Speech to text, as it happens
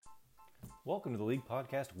Welcome to the League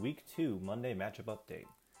Podcast Week 2 Monday Matchup Update.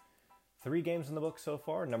 3 games in the book so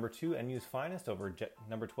far. Number 2, NU's Finest over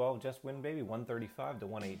number 12, Just Win Baby,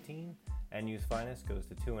 135-118. NU's Finest goes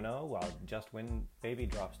to 2-0, while Just Win Baby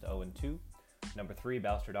drops to 0-2. Number 3,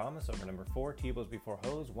 Balstradamus over number 4, Tebow's Before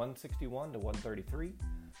Hose, 161-133.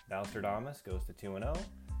 Balstradamus goes to 2-0.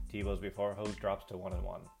 Tebow's Before Hose drops to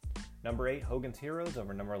 1-1. Number 8, Hogan's Heroes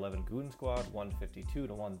over number 11, Goon Squad,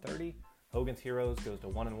 152-130. Hogan's Heroes goes to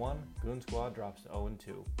 1-1, Goon Squad drops to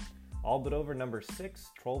 0-2. All but over number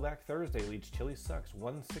 6, Trollback Thursday leads Chili Sucks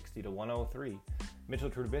 160-103. Mitchell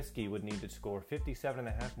Trubisky would need to score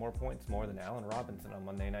 57.5 more points more than Allen Robinson on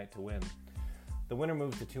Monday night to win. The winner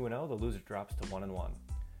moves to 2-0, the loser drops to 1-1.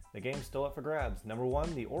 The game's still up for grabs. Number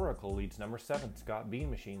 1, the Oracle leads number 7, Scott Bean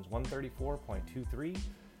Machines 134.23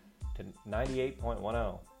 to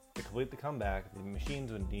 98.10. To complete the comeback, the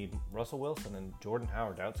Machines would need Russell Wilson and Jordan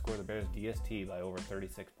Howard to outscore the Bears' DST by over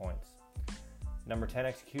 36 points. Number 10,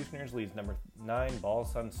 Executioners leads number 9, Ball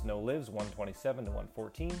Sun Snow Lives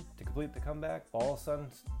 127-114. To complete the comeback, Ball Sun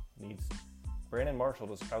needs Brandon Marshall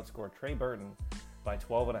to outscore Trey Burton by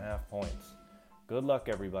 12.5 points. Good luck,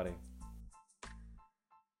 everybody.